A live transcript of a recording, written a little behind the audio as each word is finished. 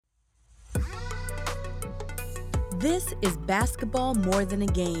This is Basketball More Than a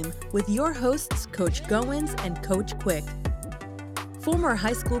Game with your hosts, Coach Goins and Coach Quick. Former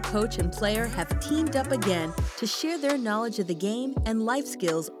high school coach and player have teamed up again to share their knowledge of the game and life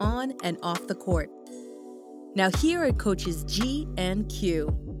skills on and off the court. Now here are Coaches G and Q.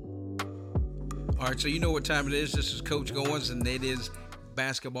 All right, so you know what time it is. This is Coach Goins, and it is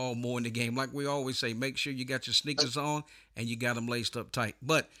basketball more in the game. Like we always say, make sure you got your sneakers on and you got them laced up tight.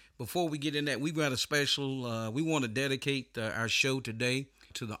 But before we get in that, we've got a special, we want to dedicate our show today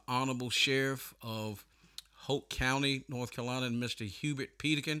to the Honorable Sheriff of Hoke County, North Carolina, Mr. Hubert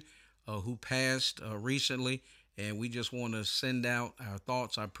Peterkin, who passed recently. And we just want to send out our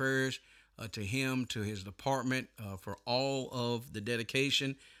thoughts, our prayers to him, to his department, for all of the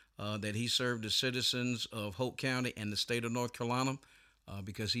dedication that he served the citizens of Hoke County and the state of North Carolina,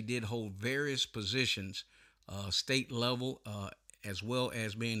 because he did hold various positions, state level, as well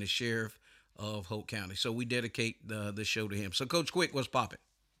as being the sheriff of Hoke County. So we dedicate the show to him. So, Coach Quick, what's popping?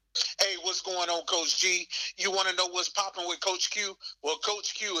 Hey, what's going on, Coach G? You want to know what's popping with Coach Q? Well,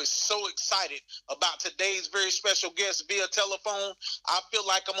 Coach Q is so excited about today's very special guest via telephone. I feel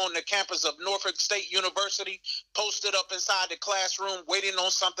like I'm on the campus of Norfolk State University, posted up inside the classroom, waiting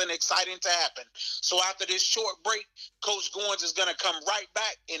on something exciting to happen. So after this short break, Coach Goins is going to come right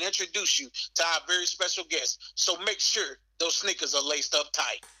back and introduce you to our very special guest. So make sure those sneakers are laced up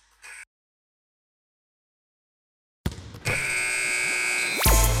tight.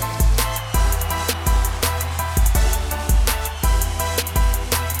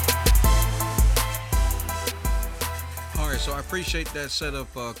 So I appreciate that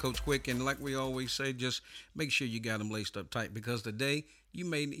setup, Coach Quick, and like we always say, just make sure you got them laced up tight, because today you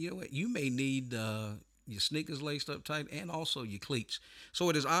may need your sneakers laced up tight and also your cleats. So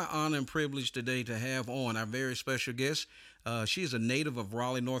it is our honor and privilege today to have on our very special guest. She is a native of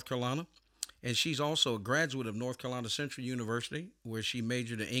Raleigh, North Carolina, and she's also a graduate of North Carolina Central University, where she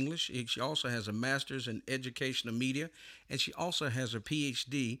majored in English. She also has a master's in educational media, and she also has her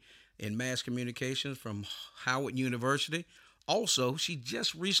PhD in mass communications from Howard University. Also, she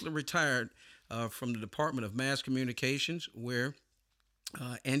just recently retired from the Department of Mass Communications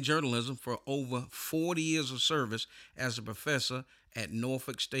and Journalism for over 40 years of service as a professor at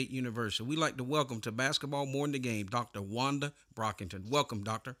Norfolk State University. We'd like to welcome to Basketball More Than the Game, Dr. Wanda Brockington. Welcome,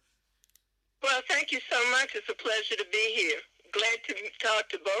 Doctor. Well, thank you so much. It's a pleasure to be here. Glad to talk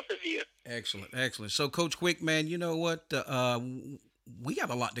to both of you. Excellent. So, Coach Quick, man, you know what? We got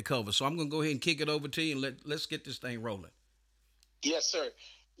a lot to cover, so I'm going to go ahead and kick it over to you, and let's get this thing rolling. Yes, sir.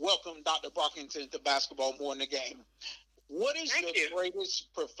 Welcome, Dr. Brockington, to Basketball More Than the Game. What is your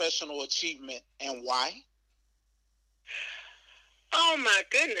greatest professional achievement and why? Oh, my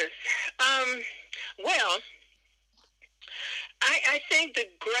goodness. Well, I think the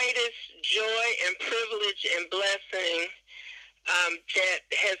greatest joy and privilege and blessing that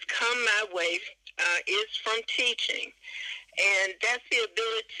has come my way is from teaching. And that's the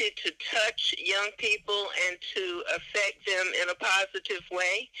ability to touch young people and to affect them in a positive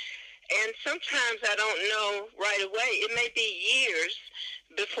way. And sometimes I don't know right away. It may be years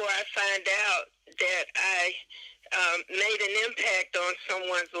before I find out that I made an impact on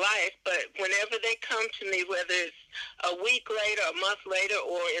someone's life. But whenever they come to me, whether it's a week later, a month later,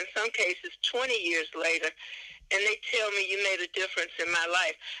 or in some cases 20 years later, and they tell me you made a difference in my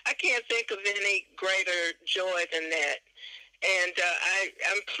life, I can't think of any greater joy than that. And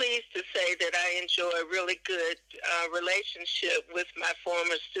I'm pleased to say that I enjoy a really good relationship with my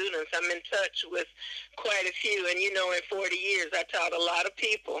former students. I'm in touch with quite a few. And, in 40 years, I taught a lot of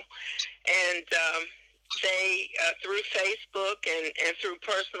people. And they, through Facebook and through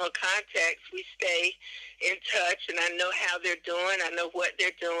personal contacts, we stay in touch. And I know how they're doing. I know what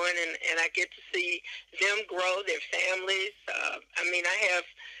they're doing. And I get to see them grow, their families. I have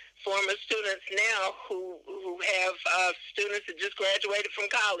former students now who have students that just graduated from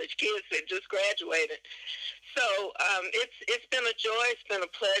college, kids that just graduated. So it's been a joy, it's been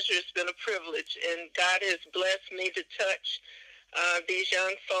a pleasure, it's been a privilege, and God has blessed me to touch these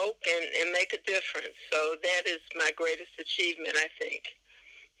young folk and make a difference. So that is my greatest achievement, I think.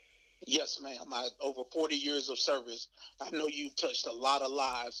 Yes, ma'am. Over 40 years of service, I know you've touched a lot of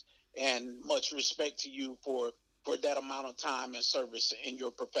lives, and much respect to you for that amount of time and service in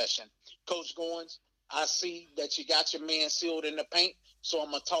your profession. Coach Goins, I see that you got your man sealed in the paint, so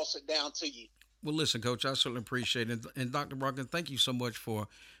I'm going to toss it down to you. Well, listen, Coach, I certainly appreciate it. And Dr. Brockington, thank you so much for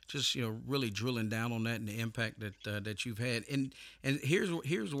just, really drilling down on that and the impact that you've had. And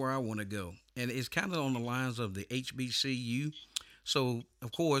here's where I want to go. And it's kind of on the lines of the HBCU. So,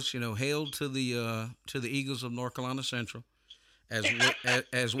 of course, hail to the Eagles of North Carolina Central.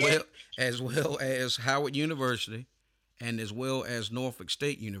 as well as Howard University, and as well as Norfolk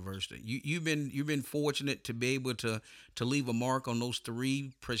State University. You've been fortunate to be able to leave a mark on those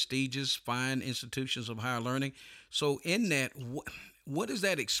three prestigious, fine institutions of higher learning. So, in that, what is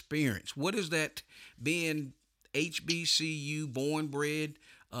that experience? What is that being HBCU born bred?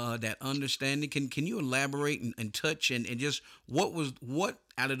 That understanding. Can you elaborate and touch and just what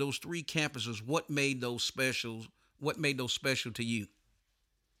out of those three campuses? What made those special? What made those special to you?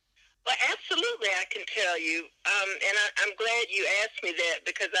 Well, absolutely, I can tell you. And I'm glad you asked me that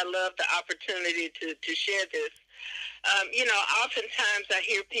because I love the opportunity to share this. Oftentimes I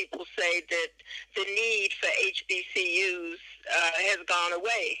hear people say that the need for HBCUs has gone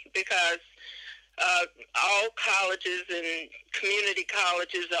away because all colleges and community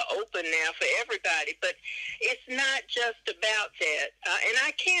colleges are open now for everybody, but it's not just about that. And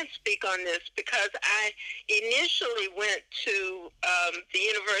I can speak on this because I initially went to the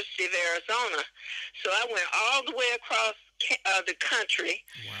University of Arizona. So I went all the way across the country.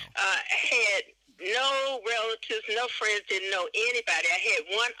 Wow. Had no relatives, no friends, didn't know anybody. I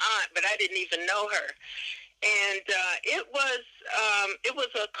had one aunt, but I didn't even know her. And it was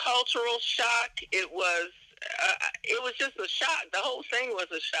a cultural shock. It was just a shock. The whole thing was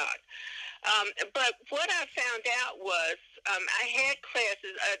a shock. But what I found out was I had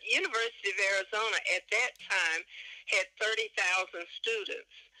classes. University of Arizona at that time had 30,000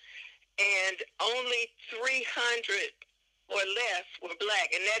 students, and only 300 or less were black,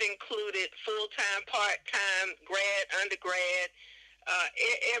 and that included full-time, part-time, grad, undergrad,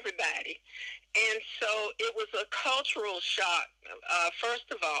 everybody. And so it was a cultural shock,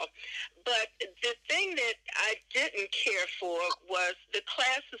 first of all. But the thing that I didn't care for was the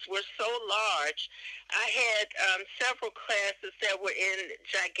classes were so large. I had several classes that were in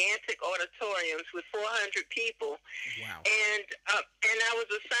gigantic auditoriums with 400 people. Wow. And I was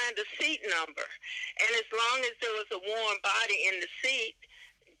assigned a seat number. And as long as there was a warm body in the seat,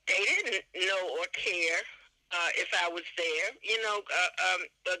 they didn't know or care if I was there.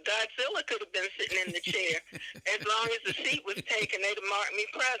 Godzilla could have been sitting in the chair. As long as the seat was taken, they'd have marked me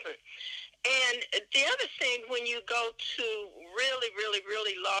present. And the other thing, when you go to really, really,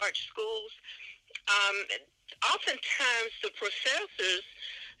 really large schools, oftentimes the professors,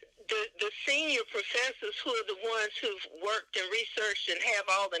 the senior professors who are the ones who've worked and researched and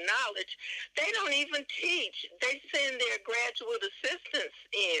have all the knowledge, they don't even teach. They send their graduate assistants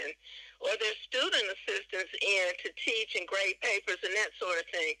in or their student assistants in to teach and grade papers and that sort of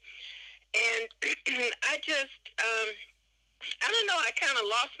thing. And I don't know, I kind of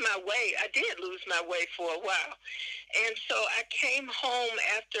lost my way. I did lose my way for a while. And so I came home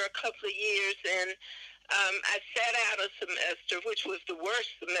after a couple of years, and I sat out a semester, which was the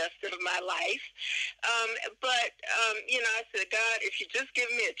worst semester of my life. I said, God, if you just give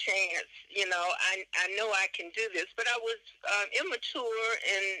me a chance, I know I can do this. But I was immature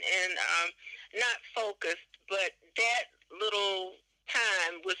and not focused. But that little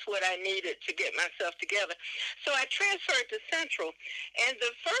time was what I needed to get myself together. So I transferred to Central. And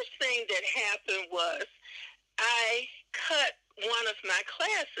the first thing that happened was I cut one of my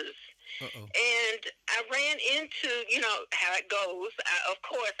classes. Uh-oh. And I ran into, how it goes. Of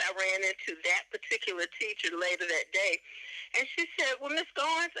course, I ran into that particular teacher later that day. And she said, well, Miss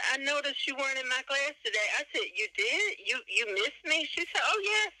Goins, I noticed you weren't in my class today. I said, you did? You missed me? She said, oh,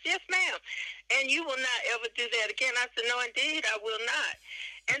 yes, ma'am. And you will not ever do that again. I said, no, indeed, I will not.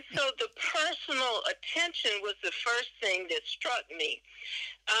 And so the personal attention was the first thing that struck me.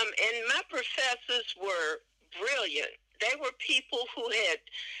 And my professors were brilliant. They were people who had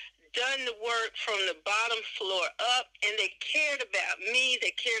done the work from the bottom floor up, and they cared about me.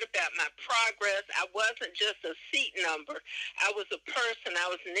 They cared about my progress. I wasn't just a seat number. I was a person. I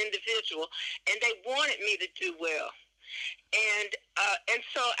was an individual, and they wanted me to do well. And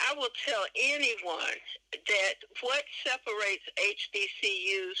so I will tell anyone that what separates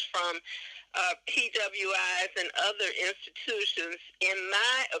HBCUs from PWIs and other institutions, in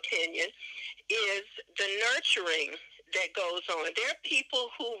my opinion, is the nurturing that goes on. There are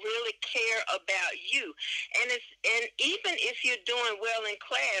people who really care about you. And even if you're doing well in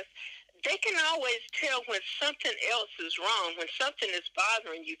class, they can always tell when something else is wrong, when something is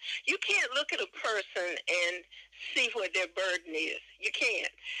bothering you. You can't look at a person and see what their burden is. You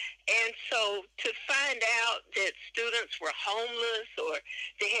can't. And so to find out that students were homeless or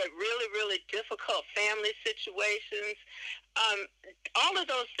they had really, really difficult family situations, all of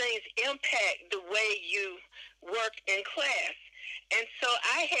those things impact the way you work in class. And so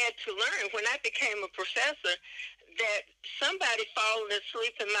I had to learn when I became a professor that somebody falling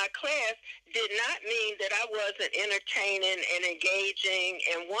asleep in my class did not mean that I wasn't entertaining and engaging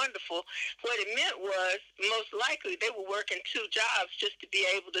and wonderful. What it meant was most likely they were working 2 jobs just to be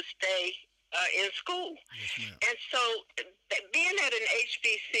able to stay in school. Yes, ma'am. And so being at an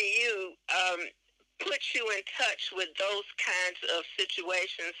HBCU puts you in touch with those kinds of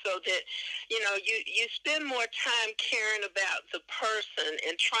situations so that, you spend more time caring about the person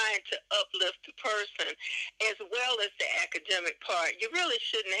and trying to uplift the person as well as the academic part. You really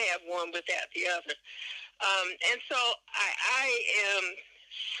shouldn't have one without the other. And so I am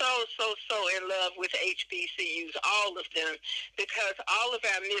so in love with HBCUs, all of them, because all of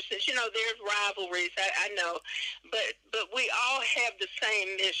our missions, there's rivalries, I know, but we all have the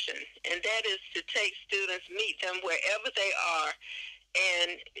same mission, and that is to take students, meet them wherever they are,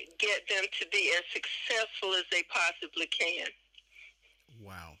 and get them to be as successful as they possibly can.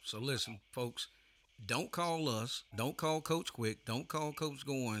 Wow. So listen, folks, don't call us, don't call Coach Quick, don't call Coach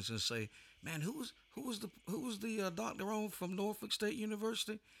Goins and say, man, who was the doctor on from Norfolk State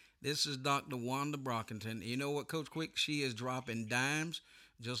University? This is Dr. Wanda Brockington. You know what, Coach Quick? She is dropping dimes,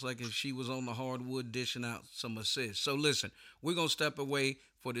 just like if she was on the hardwood dishing out some assists. So listen, we're going to step away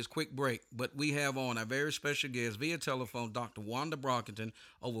for this quick break, but we have on our very special guest via telephone, Dr. Wanda Brockington,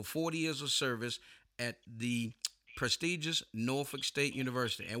 over 40 years of service at the prestigious Norfolk State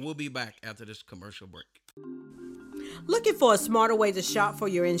University. And we'll be back after this commercial break. Looking for a smarter way to shop for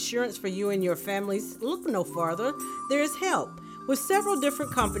your insurance for you and your families? Look no further. There is help. With several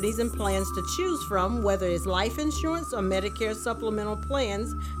different companies and plans to choose from, whether it's life insurance or Medicare supplemental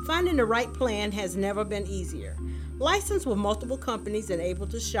plans, finding the right plan has never been easier. Licensed with multiple companies and able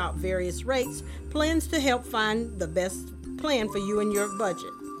to shop various rates, plans to help find the best plan for you and your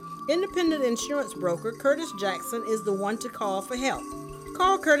budget. Independent insurance broker Curtis Jackson is the one to call for help.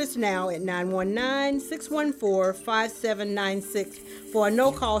 Call Curtis now at 919-614-5796 for a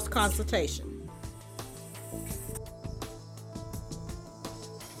no-cost consultation.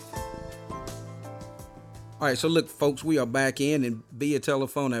 All right, so look, folks, we are back in, and via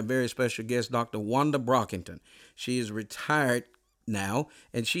telephone, our very special guest, Dr. Wanda Brockington. She is retired now,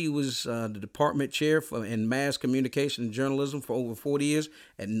 and she was the department chair in mass communication and journalism for over 40 years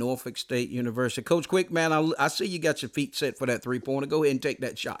at Norfolk State University. Coach Quick, man, I see you got your feet set for that three-pointer. Go ahead and take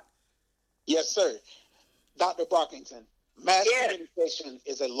that shot. Yes, sir. Dr. Brockington, mass communication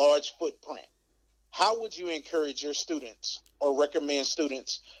is a large footprint. How would you encourage your students or recommend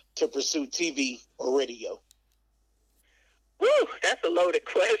students to pursue TV or radio? Woo, that's a loaded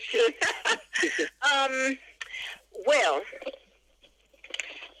question.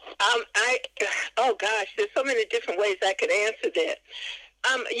 There's so many different ways I could answer that.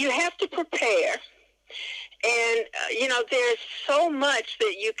 You have to prepare. And, there's so much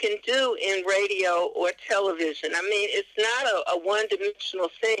that you can do in radio or television. I mean, it's not a one-dimensional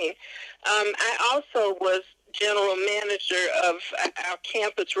thing. I also was general manager of our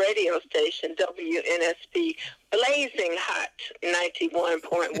campus radio station, WNSP, blazing hot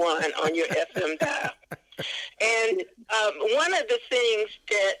 91.1 on your FM dial. And one of the things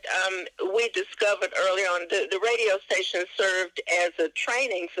that we discovered early on, the radio station served as a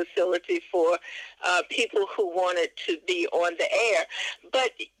training facility for people who wanted to be on the air.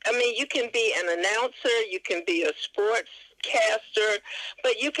 But, I mean, you can be an announcer, you can be a sportscaster,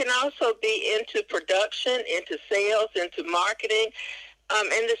 but you can also be into production, into sales, into marketing.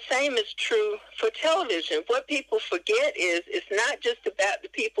 And the same is true for television. What people forget is it's not just about the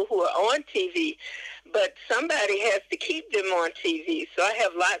people who are on TV, but somebody has to keep them on TV. So I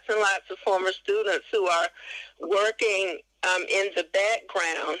have lots and lots of former students who are working in the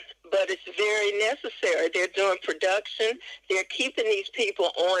background, but it's very necessary. They're doing production. They're keeping these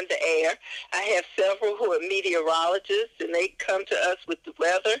people on the air. I have several who are meteorologists, and they come to us with the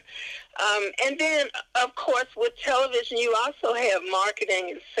weather. And then, of course, with television, you also have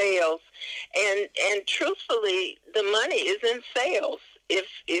marketing and sales. And truthfully, the money is in sales.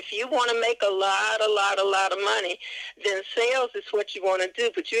 If you want to make a lot of money, then sales is what you want to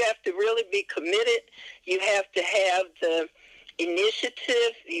do. But you have to really be committed. You have to have the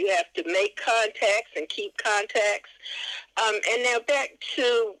initiative. You have to make contacts and keep contacts. And now back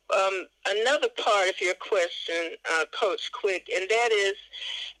to another part of your question, Coach Quick, and that is,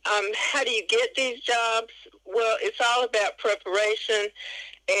 how do you get these jobs? Well, it's all about preparation,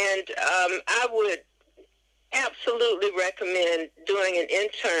 and I would absolutely recommend doing an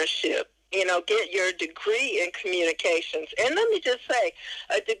internship. Get your degree in communications. And let me just say,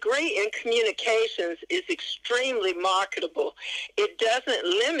 a degree in communications is extremely marketable. It doesn't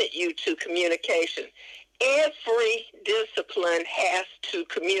limit you to communication. Every discipline has to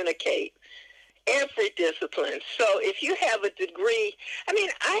communicate. every discipline. So if you have a degree, I mean,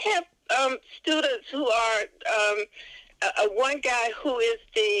 I have students who are, one guy who is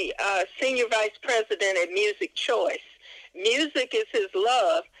the senior vice president at Music Choice. Music is his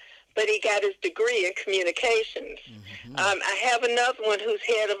love, but he got his degree in communications. Mm-hmm. I have another one who's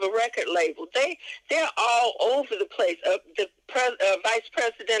head of a record label. They're all over the place. The vice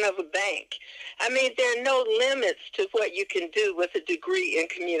president of a bank. I mean, there are no limits to what you can do with a degree in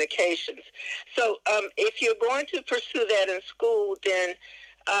communications. So if you're going to pursue that in school, then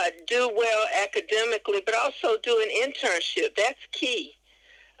do well academically, but also do an internship. That's key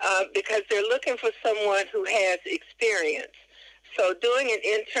because they're looking for someone who has experience. So doing an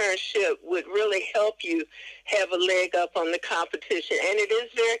internship would really help you have a leg up on the competition. And it is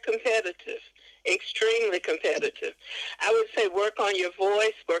very competitive, extremely competitive. I would say work on your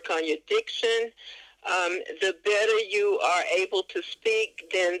voice, work on your diction. The better you are able to speak,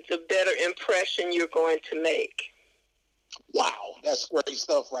 then the better impression you're going to make. Wow, that's great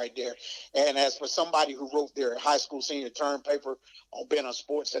stuff right there. And as for somebody who wrote their high school senior term paper on being a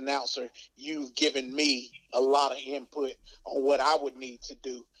sports announcer, you've given me a lot of input on what I would need to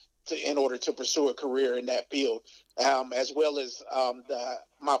do in order to pursue a career in that field, as well as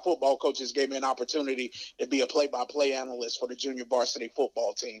my football coaches gave me an opportunity to be a play-by-play analyst for the junior varsity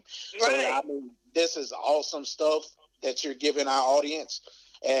football team. Right. So, I mean, this is awesome stuff that you're giving our audience.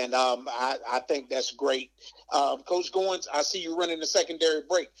 And I think that's great. Coach Goins, I see you running the secondary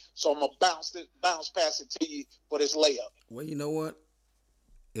break, so I'm going to bounce past it to you for this layup. Well, you know what?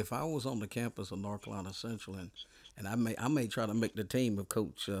 If I was on the campus of North Carolina Central, and I may try to make the team of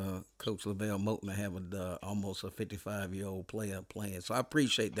Coach Lavelle Moten having almost a 55-year-old player playing. So I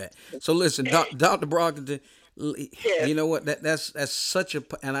appreciate that. So listen, Dr. Brockington, you know what? That's such a,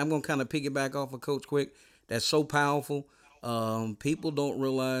 and I'm going to kind of piggyback off of Coach Quick. That's so powerful. People don't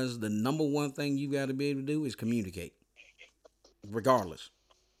realize the number one thing you got to be able to do is communicate, regardless.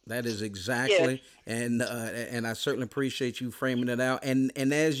 That is exactly, and I certainly appreciate you framing it out. And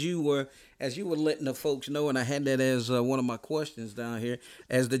as you were letting the folks know, and I had that as one of my questions down here,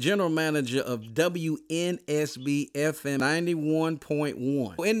 as the general manager of WNSB FM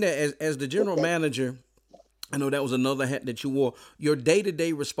 91.1. In there, as the general manager, I know that was another hat that you wore. Your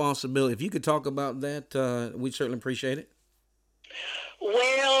day-to-day responsibility. If you could talk about that, we'd certainly appreciate it.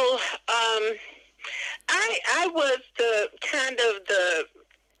 Well, I was the kind of the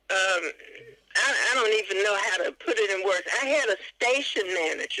I don't even know how to put it in words. I had a station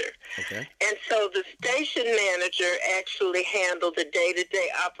manager. Okay. And so the station manager actually handled the day-to-day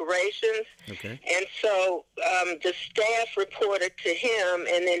operations. Okay. And so the staff reported to him,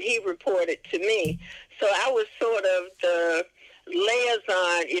 and then he reported to me. So I was sort of the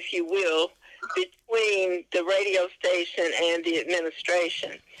liaison, if you will, between the radio station and the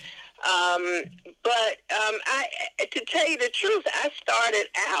administration. But to tell you the truth, I started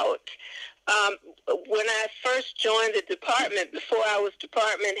out when I first joined the department, before I was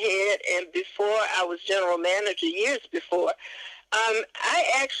department head and before I was general manager years before, I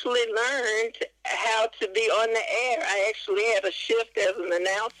actually learned how to be on the air. I actually had a shift as an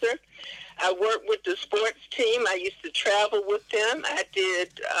announcer. I worked with the sports team. I used to travel with them. I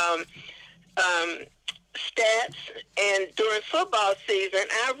did stats, and during football season,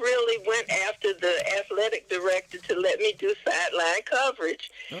 I really went after the athletic director to let me do sideline coverage.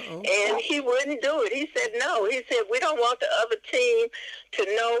 Uh-oh. And he wouldn't do it. He said no. He said, we don't want the other team to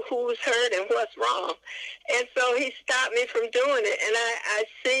know who's hurt and what's wrong. And so he stopped me from doing it, and I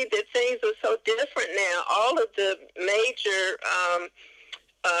see that things are so different now. All of the major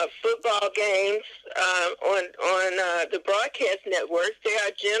football games on the broadcast networks, there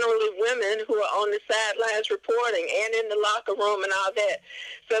are generally women who are on the sidelines reporting and in the locker room and all that.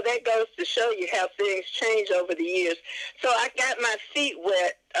 So that goes to show you how things change over the years. So I got my feet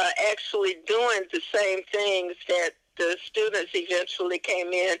wet actually doing the same things that the students eventually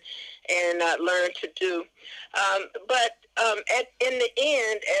came in and learned to do. But in the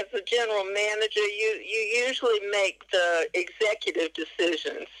end, as a general manager, you usually make the executive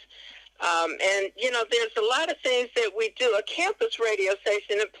decisions. And, you know, there's a lot of things that we do. A campus radio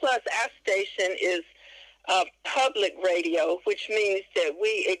station, and plus our station is public radio, which means that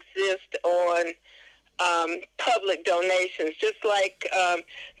we exist on public donations, just like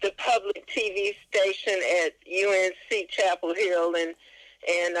the public TV station at UNC Chapel Hill and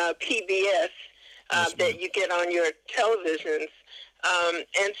PBS that you get on your televisions.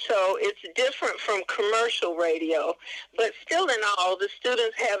 And so it's different from commercial radio, but still in all, the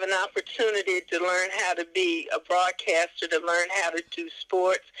students have an opportunity to learn how to be a broadcaster, to learn how to do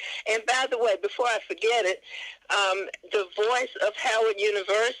sports. And by the way, before I forget it, the voice of Howard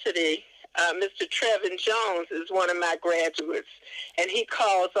University Mr. Trevin Jones is one of my graduates, and he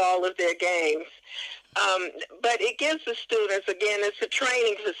calls all of their games. But it gives the students, again, it's a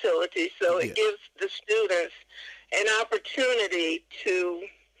training facility, so it gives the students an opportunity to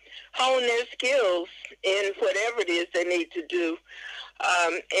hone their skills in whatever it is they need to do,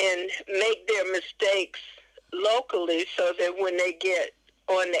 and make their mistakes locally so that when they get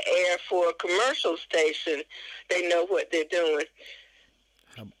on the air for a commercial station, they know what they're doing.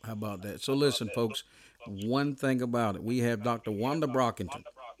 How about that? So listen, folks, one thing about it, we have Dr. Wanda Brockington,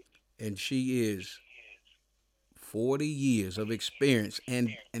 and she is 40 years of experience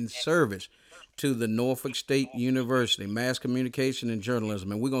and service to the Norfolk State University, Mass Communication and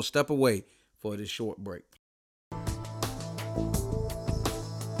Journalism. And we're going to step away for this short break.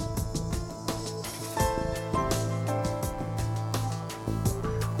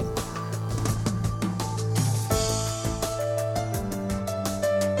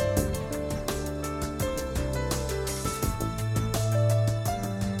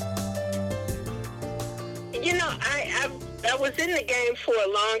 You know, I was in the game for a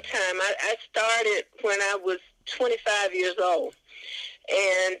long time. I started when I was 25 years old.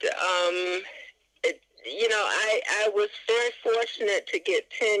 And, you know, I was very fortunate to get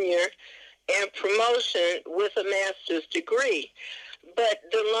tenure and promotion with a master's degree. But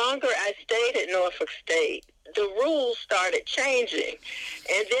the longer I stayed at Norfolk State, the rules started changing.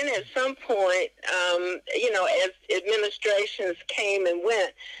 And then at some point, you know, as administrations came and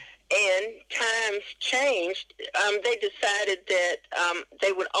went, and times changed, they decided that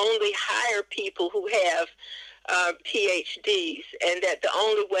they would only hire people who have PhDs, and that the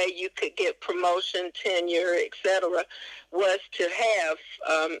only way you could get promotion, tenure, etc., was to have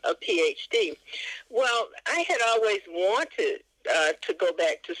a PhD. Well, I had always wanted to go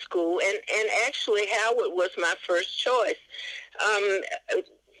back to school, and actually Howard was my first choice.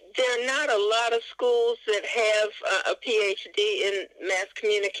 There are not a lot of schools that have a PhD in mass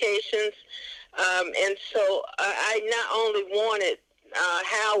communications, and so I not only wanted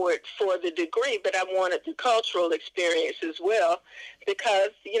Howard for the degree, but I wanted the cultural experience as well,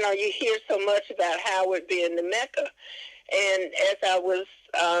 because, you know, you hear so much about Howard being the Mecca. And as I was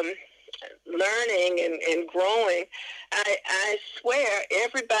learning and growing, I swear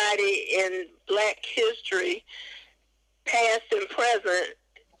everybody in Black history, past and present,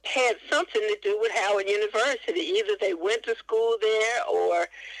 had something to do with Howard University. Either they went to school there, or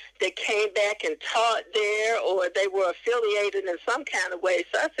they came back and taught there, or they were affiliated in some kind of way.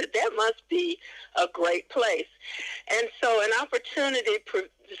 So I said, that must be a great place. And so an opportunity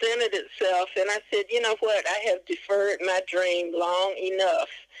presented itself, and I said, you know what, I have deferred my dream long enough.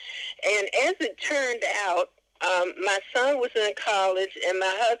 And as it turned out, my son was in college, and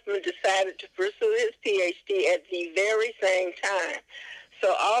my husband decided to pursue his PhD at the very same time.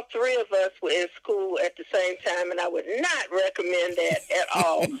 So all three of us were in school at the same time, and I would not recommend that at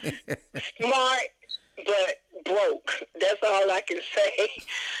all. Smart, but broke. That's all I can say.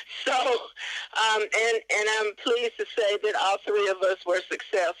 So, and I'm pleased to say that all three of us were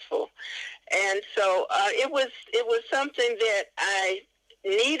successful. And so it was something that I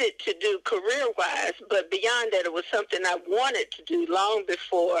needed to do career-wise, but beyond that, it was something I wanted to do long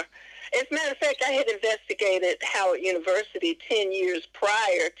before. As a matter of fact, I had investigated Howard University 10 years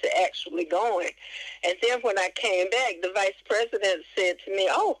prior to actually going. And then when I came back, the vice president said to me,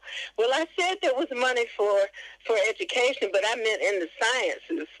 oh, well, I said there was money for education, but I meant in the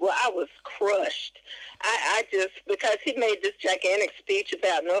sciences. Well, I was crushed. I just, because he made this gigantic speech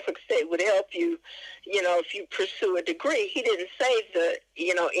about Norfolk State would help you, you know, if you pursue a degree. He didn't say the,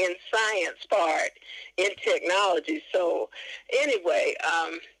 you know, in science part, in technology. So anyway,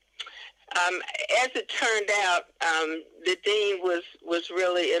 as it turned out, the dean was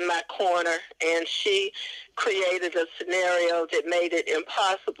really in my corner, and she created a scenario that made it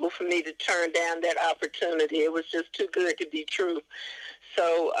impossible for me to turn down that opportunity. It was just too good to be true.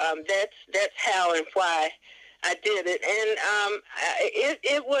 So that's how and why I did it, and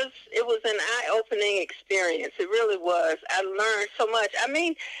it was an eye-opening experience. It really was. I learned so much. I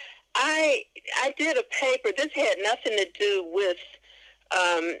mean, I did a paper. This had nothing to do with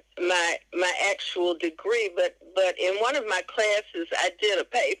my actual degree, but in one of my classes, I did a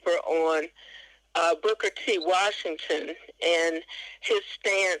paper on Booker T. Washington and his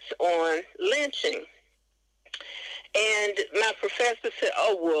stance on lynching. And my professor said,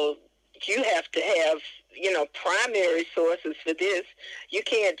 oh, well, you have to have, you know, primary sources for this. You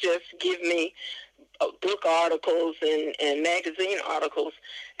can't just give me book articles and magazine articles.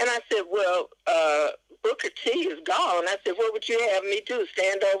 And I said, well, Booker T is gone. I said, what would you have me do?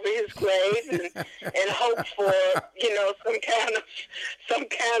 Stand over his grave and hope for, some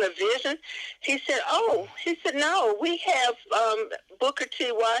kind of vision? He said, no, we have Booker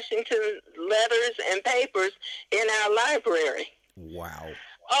T. Washington letters and papers in our library. Wow.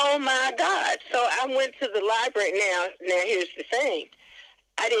 Oh, my God. So I went to the library. Now here's the thing.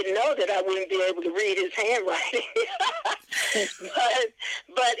 I didn't know that I wouldn't be able to read his handwriting.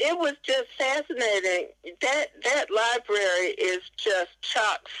 but it was just fascinating. That library is just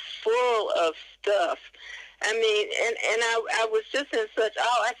chock full of stuff. I mean, and I was just in such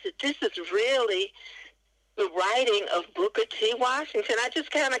awe. I said, this is really the writing of Booker T. Washington. I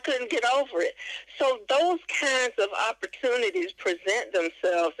just kind of couldn't get over it. So those kinds of opportunities present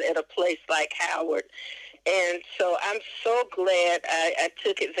themselves at a place like Howard. And so I'm so glad I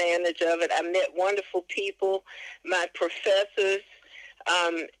took advantage of it. I met wonderful people. My professors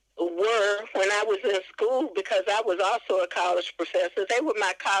were, when I was in school, because I was also a college professor, they were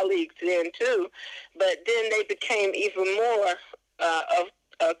my colleagues then too. But then they became even more of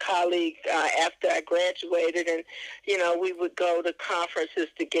a colleague after I graduated. And, we would go to conferences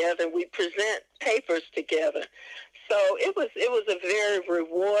together. We present papers together. So it was a very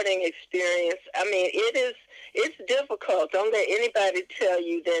rewarding experience. I mean, it's difficult. Don't let anybody tell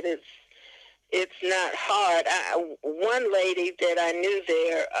you that it's not hard. One lady that I knew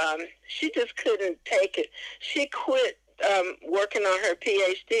there, she just couldn't take it. She quit working on her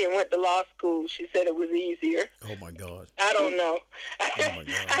PhD and went to law school. She said it was easier. Oh my God. I don't know. Oh my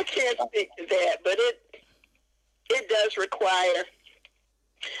God. I can't speak to that, but it does require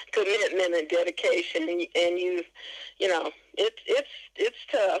commitment and dedication, and it's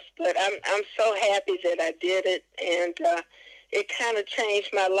tough, but I'm so happy that I did it, and it kind of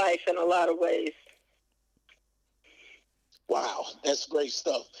changed my life in a lot of ways. Wow, that's great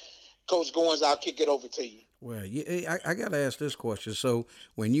stuff. Coach Goins, I'll kick it over to you. Well, I got to ask this question. So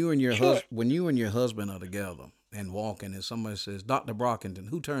when you and your husband are together and walking, and somebody says, "Dr. Brockington,"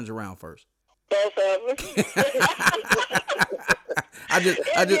 who turns around first? Both of us.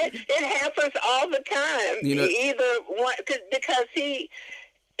 It happens all the time. Either one, because he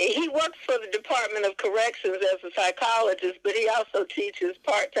works for the Department of Corrections as a psychologist, but he also teaches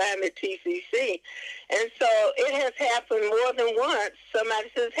part-time at TCC. And so it has happened more than once. Somebody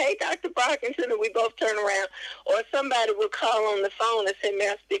says, "Hey, Dr. Brockington," and we both turn around. Or somebody will call on the phone and say, "May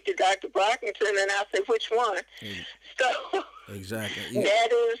I speak to Dr. Brockington?" And I'll say, "Which one?" So exactly.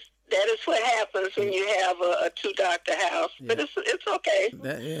 That is what happens when you have a two-doctor house. Yeah. But it's okay.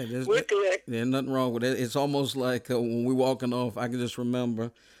 We're good. There's nothing wrong with it. It's almost like when we're walking off, I can just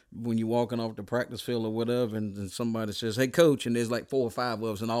remember when you're walking off the practice field or whatever, and somebody says, "Hey, Coach," and there's like 4 or 5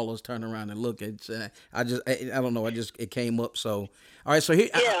 of us, and all of us turn around and look. I don't know. It came up. So, all right. So here,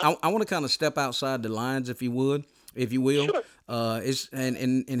 yeah. I want to kind of step outside the lines, if you will. Sure.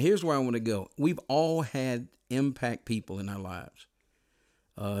 And here's where I want to go. We've all had impact people in our lives.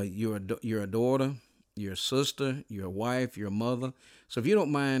 You're a daughter, you're a sister, you're a wife, you're a mother. So if you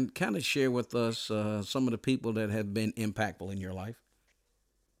don't mind, kind of share with us some of the people that have been impactful in your life.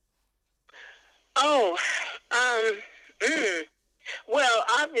 Oh, well,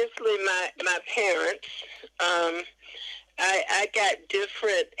 obviously my parents. I got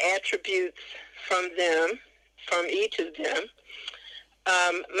different attributes from them, from each of them.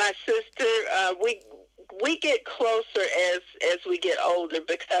 My sister, we get closer as we get older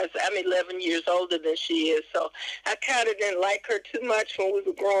because I'm 11 years older than she is. So I kind of didn't like her too much when we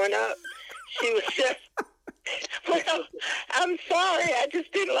were growing up. She was just, well, I'm sorry. I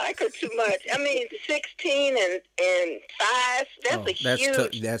just didn't like her too much. 16 and 5, that's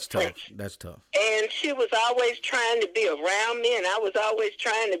huge. That's tough. That's tough. And she was always trying to be around me, and I was always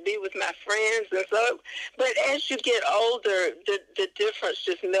trying to be with my friends. And so, but as you get older, the difference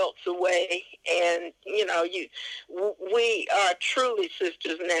just melts away. And, we are truly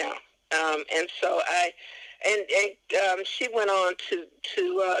sisters now. And so she went on to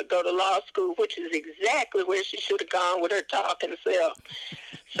go to law school, which is exactly where she should have gone with her talking self.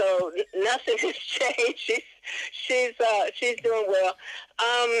 So nothing has changed. She's doing well.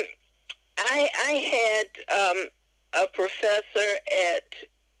 I had a professor at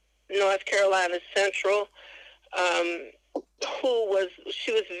North Carolina Central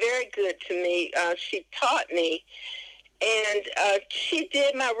she was very good to me. She taught me. And she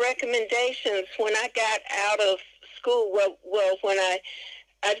did my recommendations when I got out of school. Well, when I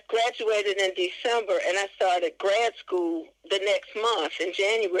graduated in December and I started grad school the next month in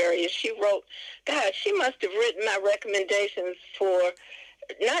January. And she wrote, God, she must have written my recommendations for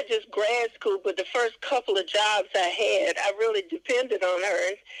not just grad school, but the first couple of jobs I had, I really depended on her.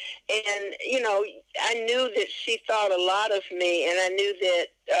 And you know, I knew that she thought a lot of me, and I knew that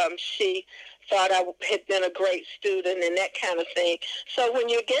she thought I had been a great student and that kind of thing. So when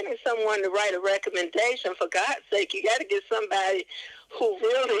you're getting someone to write a recommendation, for God's sake, you got to get somebody who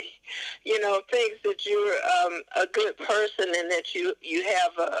really, you know, thinks that you're a good person and that you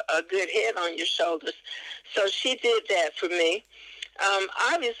have a good head on your shoulders. So she did that for me.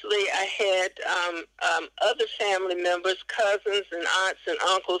 Obviously, I had other family members, cousins and aunts and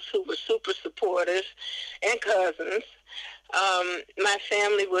uncles who were super supportive, and cousins. My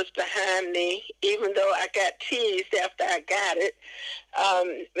family was behind me, even though I got teased after I got it.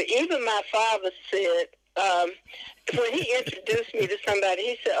 But even my father said, when he introduced me to somebody,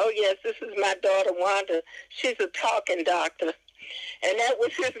 he said, "Oh, yes, this is my daughter, Wanda. She's a talking doctor." And that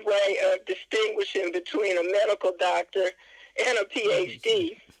was his way of distinguishing between a medical doctor and a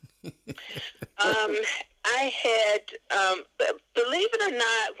PhD. I had, believe it or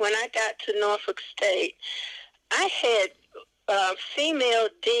not, when I got to Norfolk State, I had female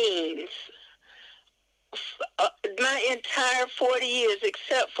deans my entire 40 years,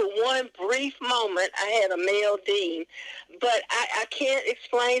 except for one brief moment, I had a male dean. But I can't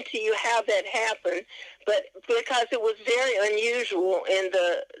explain to you how that happened, but because it was very unusual in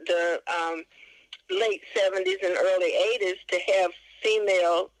the late 70s and early 80s to have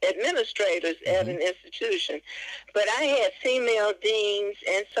female administrators at an institution. But I had female deans,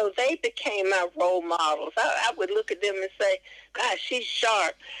 and so they became my role models. I would look at them and say, "Gosh, she's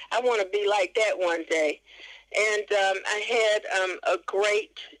sharp. I want to be like that one day." And I had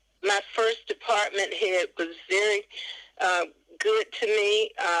my first department head was very good to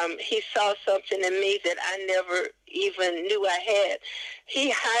me. He saw something in me that I never even knew I had.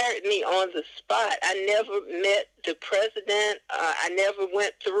 He hired me on the spot. I never met the president. I never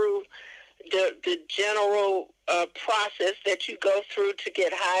went through the general process that you go through to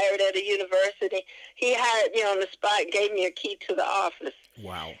get hired at a university. He hired me on the spot, gave me a key to the office.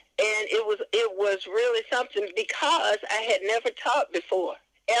 Wow. And it was really something because I had never taught before.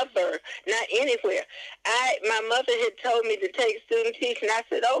 Ever, not anywhere. My mother had told me to take student teaching. I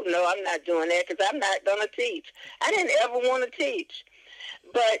said, "Oh no, I'm not doing that because I'm not going to teach." I didn't ever want to teach.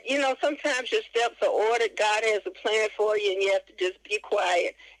 But, you know, sometimes your steps are ordered. God has a plan for you, and you have to just be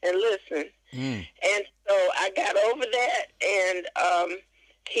quiet and listen. And so I got over that, and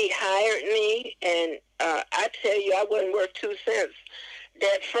he hired me, and I tell you, I wasn't worth 2 cents.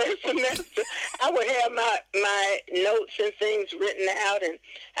 That first semester, I would have my notes and things written out, and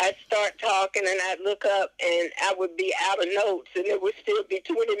I'd start talking, and I'd look up, and I would be out of notes, and there would still be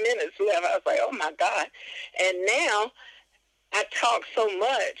 20 minutes left. I was like, oh, my God. And now I talk so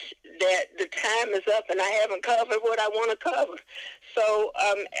much that the time is up, and I haven't covered what I want to cover. So,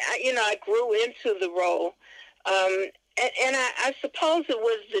 I grew into the role. And I suppose it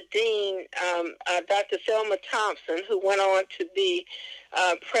was the dean, Dr. Thelma Thompson, who went on to be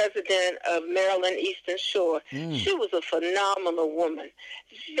president of Maryland Eastern Shore. She was a phenomenal woman,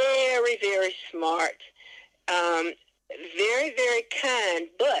 very, very smart, very, very kind,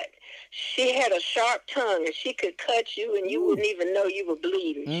 but she had a sharp tongue, and she could cut you, and you wouldn't even know you were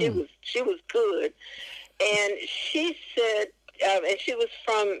bleeding. She was good. And she said, and she was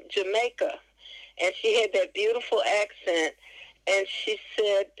from Jamaica, and she had that beautiful accent, and she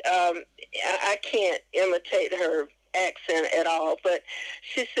said, I can't imitate her accent at all, but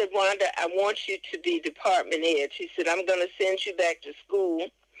she said, "Wanda, I want you to be department head." She said, "I'm going to send you back to school."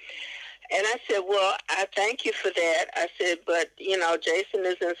 And I said, "Well, I thank you for that." I said, "But, you know, Jason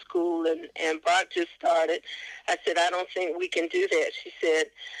is in school, and Brock just started." I said, "I don't think we can do that." She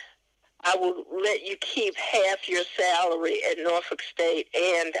said, "I will let you keep half your salary at Norfolk State,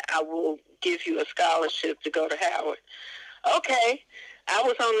 and I will give you a scholarship to go to Howard." Okay. I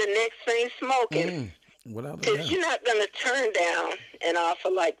was on the next thing smoking. Because you're not going to turn down an offer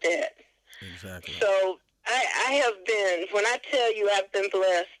like that. Exactly. So I have been, when I tell you I've been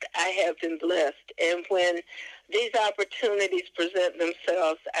blessed, I have been blessed. And when these opportunities present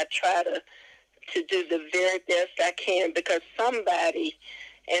themselves, I try to do the very best I can, because somebody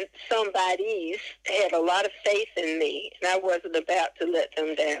and somebodies had a lot of faith in me, and I wasn't about to let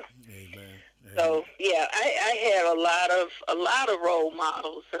them down. Amen. So yeah, I had a lot of role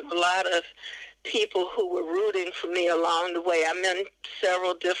models and a lot of people who were rooting for me along the way. I'm in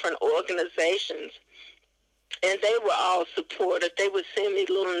several different organizations And they were all supportive. They would send me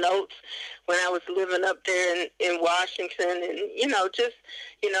little notes when I was living up there in Washington, and I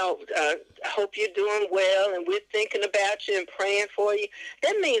hope you're doing well, and we're thinking about you and praying for you.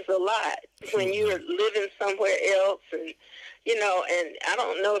 That means a lot when you're living somewhere else, and and I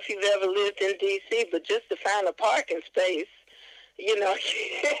don't know if you've ever lived in D.C., but just to find a parking space,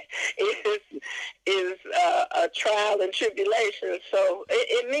 is a trial and tribulation. So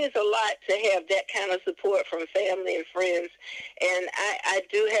it means a lot to have that kind of support from family and friends. And I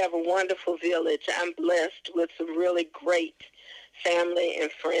do have a wonderful village. I'm blessed with some really great family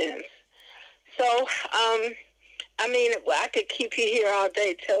and friends. So, I could keep you here all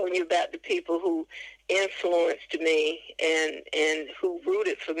day telling you about the people who influenced me and who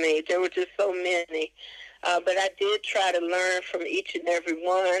rooted for me. There were just so many. But I did try to learn from each and every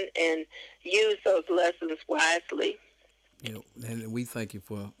one and use those lessons wisely. And we thank you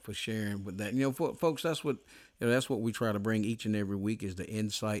for sharing with that. Folks, that's what we try to bring each and every week is the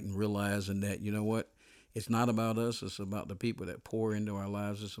insight and realizing that, it's not about us. It's about the people that pour into our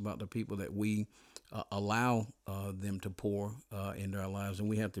lives. It's about the people that we allow them to pour into our lives. And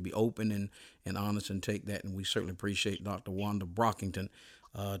we have to be open and honest and take that. And we certainly appreciate Dr. Wanda Brockington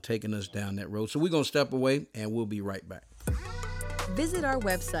taking us down that road. So we're going to step away, and we'll be right back. Visit our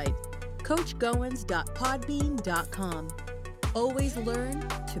website, coachgoins.podbean.com. Always learn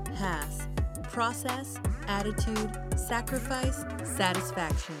to pass. Process, attitude, sacrifice,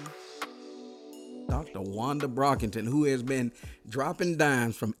 satisfaction. Dr. Wanda Brockington, who has been dropping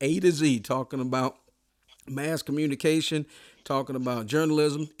dimes from A to Z, talking about mass communication, talking about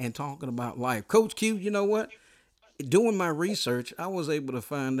journalism, and talking about life. Coach Q, you know what? Doing my research, I was able to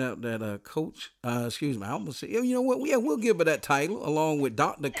find out that I almost said, you know what? Yeah, we'll give her that title along with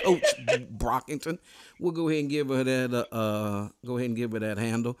Dr. Coach Brockington. We'll go ahead and give her that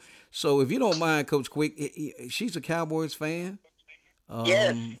handle. So if you don't mind, Coach Quick, she's a Cowboys fan.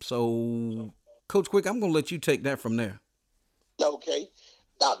 Yes. So, Coach Quick, I'm going to let you take that from there. Okay.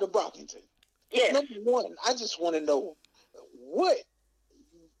 Dr. Brockington. Yes. Number one, I just want to know what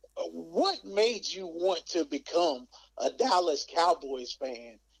made you want to become a Dallas Cowboys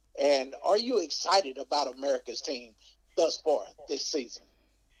fan, and are you excited about America's team thus far this season?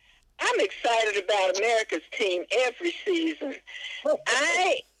 I'm excited about America's team every season.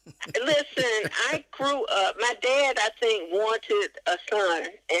 I grew up, my dad, I think, wanted a son,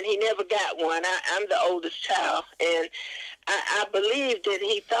 and he never got one. I'm the oldest child, and I believed that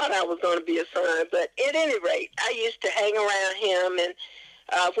he thought I was going to be a son, but at any rate, I used to hang around him, and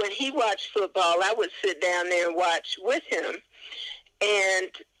when he watched football, I would sit down there and watch with him. And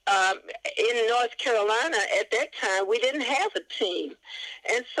in North Carolina at that time, we didn't have a team.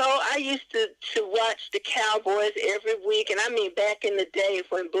 And so I used to watch the Cowboys every week. And I mean, back in the day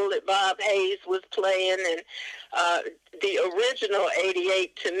when Bullet Bob Hayes was playing, and the original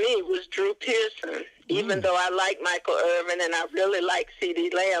 88 to me was Drew Pearson, even though I like Michael Irvin and I really like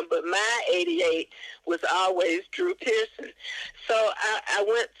C.D. Lamb, but my 88 was always Drew Pearson. So I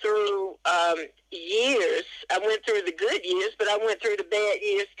went through years. I went through the good years, but I went through the bad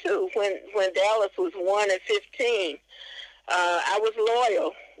years too. When Dallas was 1-15, I was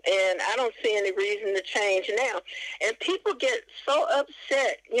loyal. And I don't see any reason to change now. And people get so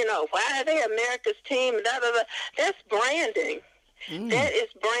upset, why are they America's team? Da, da, da. That's branding. That is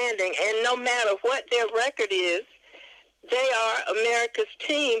branding. And no matter what their record is, they are America's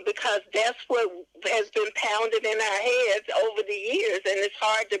team because that's what has been pounded in our heads over the years, and it's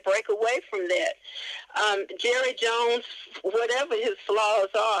hard to break away from that. Jerry Jones, whatever his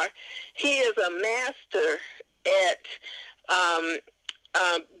flaws are, he is a master at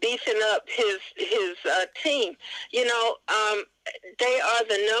beefing up his team. They are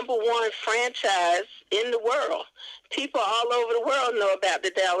the number one franchise in the world. People all over the world know about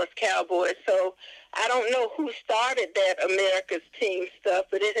the Dallas Cowboys. So I don't know who started that America's team stuff,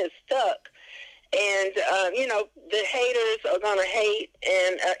 but it has stuck. And, the haters are going to hate,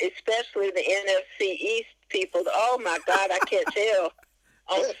 and especially the NFC East people. Oh, my God, I can't tell.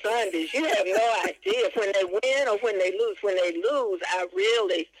 On Sundays, you have no idea when they win or when they lose. When they lose, I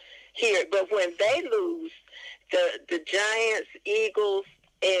really hear it. But when they lose, the Giants, Eagles,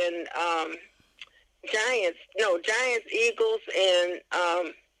 and Giants, Eagles, and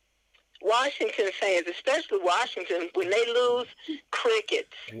Washington fans, especially Washington, when they lose,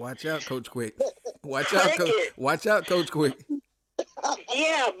 crickets. Watch out, Coach Quick. Watch out, Coach Quick.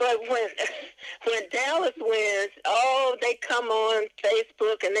 Yeah, but when Dallas wins, they come on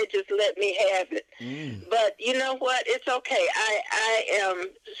Facebook and they just let me have it. But you know what? It's okay. I am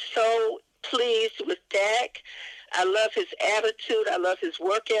so pleased with Dak. I love his attitude. I love his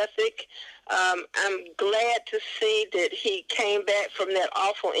work ethic. I'm glad to see that he came back from that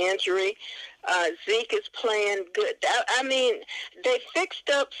awful injury. Zeke is playing good. I mean, they fixed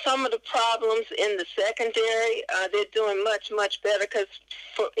up some of the problems in the secondary. They're doing much, much better because,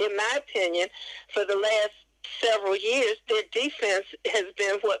 in my opinion, for the last several years, their defense has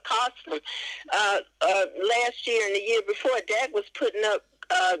been what cost them. Last year and the year before, Dak was putting up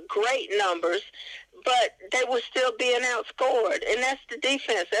great numbers, but they were still being outscored, and that's the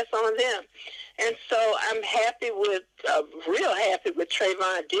defense. That's on them. And so I'm real happy with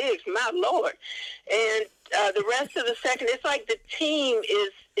Trayvon Diggs, my Lord. And the rest of the second, it's like the team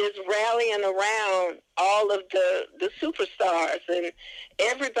is rallying around all of the superstars, and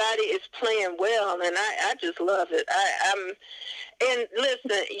everybody is playing well, and I just love it. And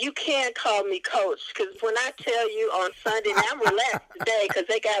listen, you can't call me coach, because when I tell you on Sunday, now I'm relaxed today because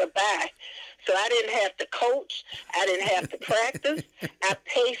they got a bye. So I didn't have to coach. I didn't have to practice. I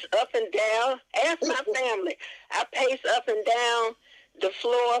pace up and down. Ask my family. I pace up and down the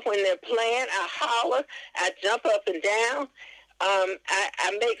floor when they're playing. I holler. I jump up and down.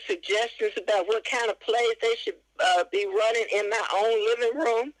 I make suggestions about what kind of plays they should be running in my own living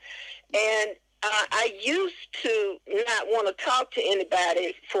room. And I used to not want to talk to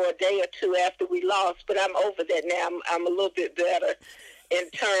anybody for a day or two after we lost, but I'm over that now. I'm a little bit better in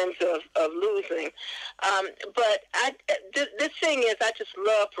terms of losing. But the thing is, I just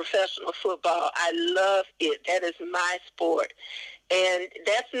love professional football. I love it. That is my sport. And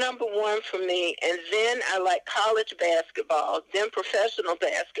that's number one for me. And then I like college basketball, then professional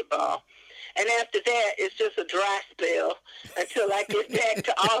basketball. And after that, it's just a dry spell until I get back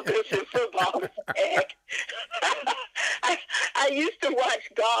to August and football is back. I used to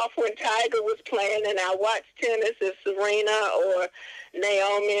watch golf when Tiger was playing, and I watched tennis if Serena or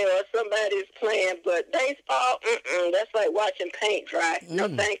Naomi or somebody's playing. But baseball, that's like watching paint dry. No,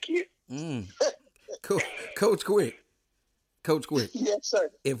 thank you. Coach Quick. Yes, sir.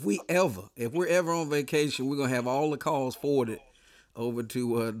 If we're ever on vacation, we're gonna have all the calls forwarded over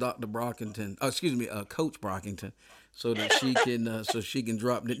to Dr. Brockington. Coach Brockington, so that she can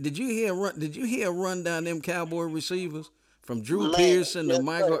drop it. Did you hear a run down them Cowboy receivers from Drew Pearson to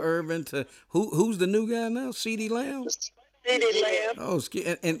Michael Irvin to who's the new guy now? CeeDee Lamb. CeeDee Lamb. Oh,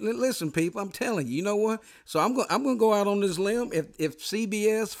 and listen, people, I'm telling you, you know what? So I'm gonna go out on this limb. If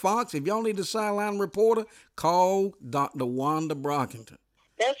CBS, Fox, if y'all need a sideline reporter, call Dr. Wanda Brockington.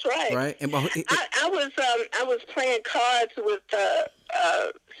 That's right. Right. And I was playing cards with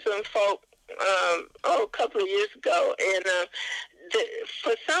some folk a couple of years ago, and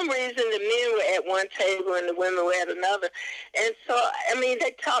for some reason the men were at one table and the women were at another, and so I mean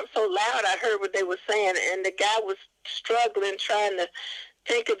they talked so loud I heard what they were saying, and the guy was struggling trying to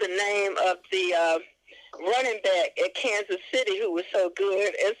think of the name of the running back at Kansas City who was so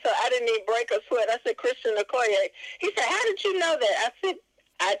good, and so I didn't even break a sweat. I said, Christian Okoye. He said, how did you know that? I said,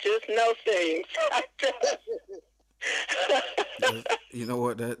 I just know things. You know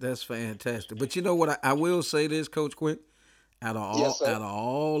what? That's fantastic. But you know what? I will say this, Coach Quick. Out of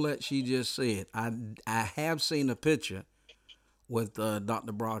all that she just said, I have seen a picture with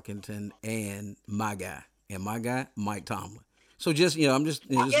Dr. Brockington and my guy, Mike Tomlin. So just I'm just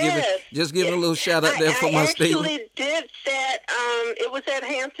giving a little shout out there for my statement. I actually did that. It was at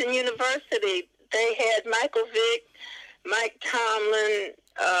Hampton University. They had Michael Vick, Mike Tomlin,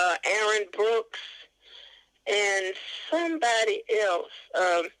 Aaron Brooks, and somebody else.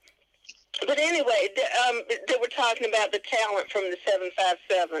 But anyway, they were talking about the talent from the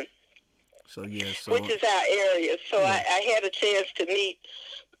 757. Which is our area. So yeah. I had a chance to meet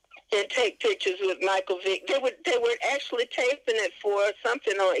and take pictures with Michael Vick. They were actually taping it for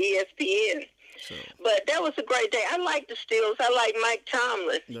something on ESPN. But that was a great day. I like the Steelers. I like Mike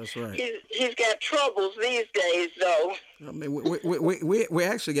Tomlin. That's right. He's got troubles these days, though. I mean, we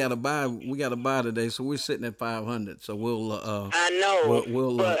actually got a bye. We got a bye today, so we're sitting at 500. So we'll. I know.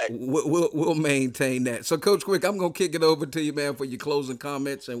 We'll maintain that. So, Coach Quick, I'm gonna kick it over to you, man, for your closing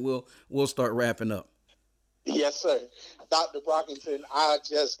comments, and we'll start wrapping up. Yes, sir. Dr. Brockington, I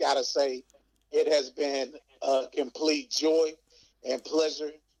just gotta say, it has been a complete joy and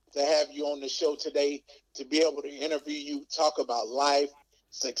pleasure to have you on the show today, to be able to interview you, talk about life,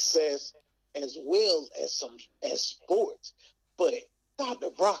 success, as well as sports. But Dr.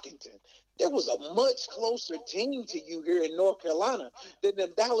 Brockington, there was a much closer team to you here in North Carolina than the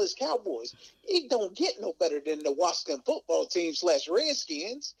Dallas Cowboys. It don't get no better than the Washington football team /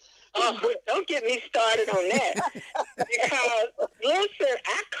 Redskins. Oh, don't get me started on that. Because, listen,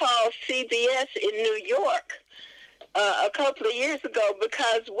 I called CBS in New York a couple of years ago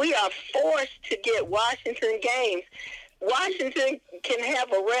because we are forced to get Washington games. Washington can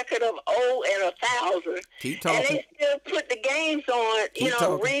have a record of 0 and 1,000. Keep talking. And they still put the games on, Keep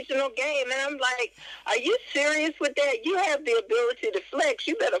talking. Regional game. And I'm like, are you serious with that? You have the ability to flex.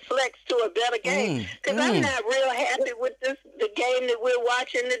 You better flex to a better game. Because I'm not real happy with the game that we're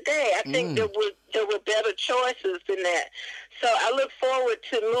watching today. I think there were better choices than that. So I look forward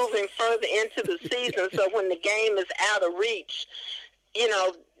to moving further into the season so when the game is out of reach,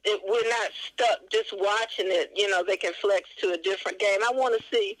 we're not stuck just watching it. They can flex to a different game. I want to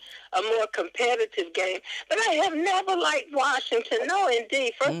see a more competitive game. But I have never liked Washington. No,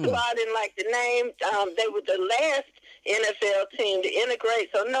 indeed. First of all, I didn't like the name. They were the last NFL team to integrate.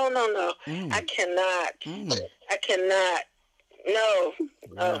 So, no. I cannot. I cannot. No.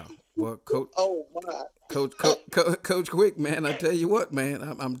 Wow. Well, Coach. Oh, my. Coach Quick, man, I tell you what,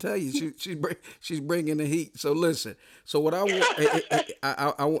 man, I'm telling you, she's bringing the heat. So listen, so what I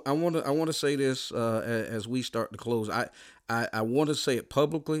want to say this as we start to close. I want to say it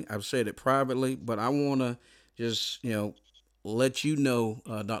publicly. I've said it privately, but I want to just let you know,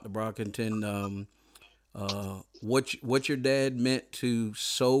 Dr. Brockington, what your dad meant to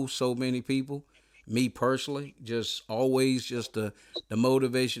so many people. Me personally, just always just the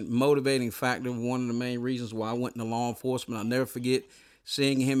motivating factor. One of the main reasons why I went into law enforcement. I'll never forget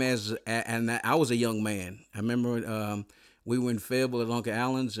seeing him and I was a young man. I remember we were in Fayetteville at Uncle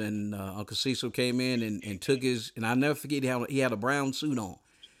Allen's, and Uncle Cecil came in and took his, and I'll never forget he had a brown suit on,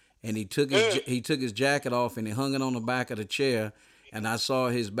 and he took his jacket off and he hung it on the back of the chair, and I saw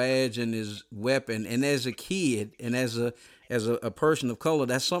his badge and his weapon. And as a kid and as a person of color,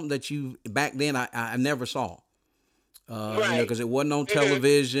 that's something that back then I never saw. Because it wasn't on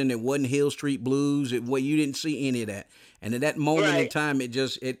television, it wasn't Hill Street Blues, you didn't see any of that. And at that moment in time,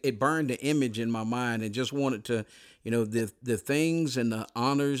 it burned the image in my mind, and just wanted to, the things and the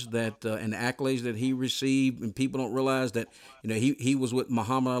honors that and the accolades that he received, and people don't realize that, he was with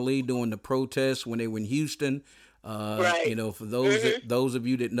Muhammad Ali during the protests when they were in Houston. For those of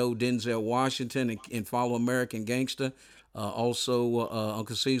you that know Denzel Washington and follow American Gangster. Also,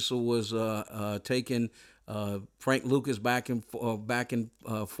 Uncle Cecil was taking Frank Lucas back and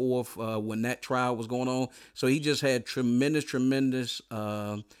forth when that trial was going on. So he just had tremendous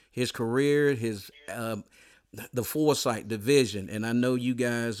his career, the foresight, the vision, and I know you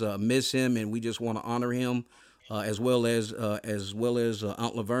guys miss him, and we just want to honor him as well as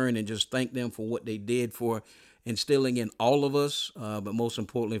Aunt Laverne, and just thank them for what they did for instilling in all of us, but most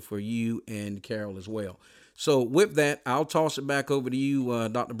importantly for you and Carol as well. So with that, I'll toss it back over to you,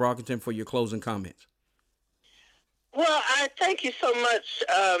 Dr. Brockington, for your closing comments. Well, I thank you so much,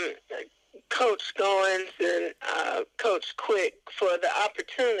 Coach Goins and Coach Quick, for the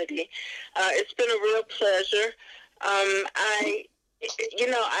opportunity. It's been a real pleasure. I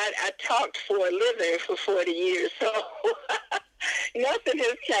talked for a living for 40 years, so nothing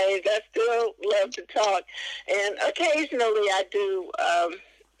has changed. I still love to talk, and occasionally I do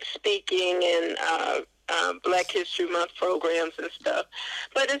speaking and Black History Month programs and stuff.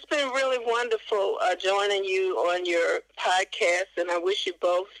 But it's been really wonderful joining you on your podcast, and I wish you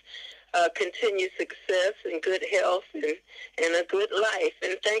both continued success and good health and a good life.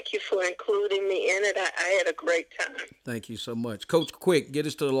 And thank you for including me in it. I had a great time. Thank you so much. Coach Quick, get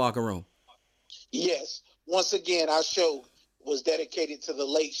us to the locker room. Yes. Once again, our show was dedicated to the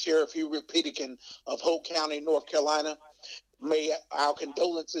late Sheriff Hubert Peterkin of Hope County, North Carolina. May our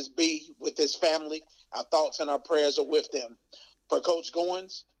condolences be with his family. Our thoughts and our prayers are with them. For Coach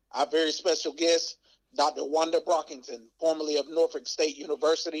Goins, our very special guest, Dr. Wanda Brockington, formerly of Norfolk State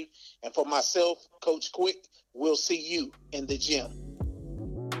University, and for myself, Coach Quick, we'll see you in the gym.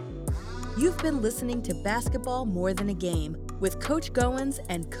 You've been listening to Basketball More Than a Game with Coach Goins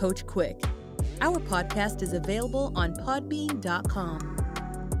and Coach Quick. Our podcast is available on podbean.com.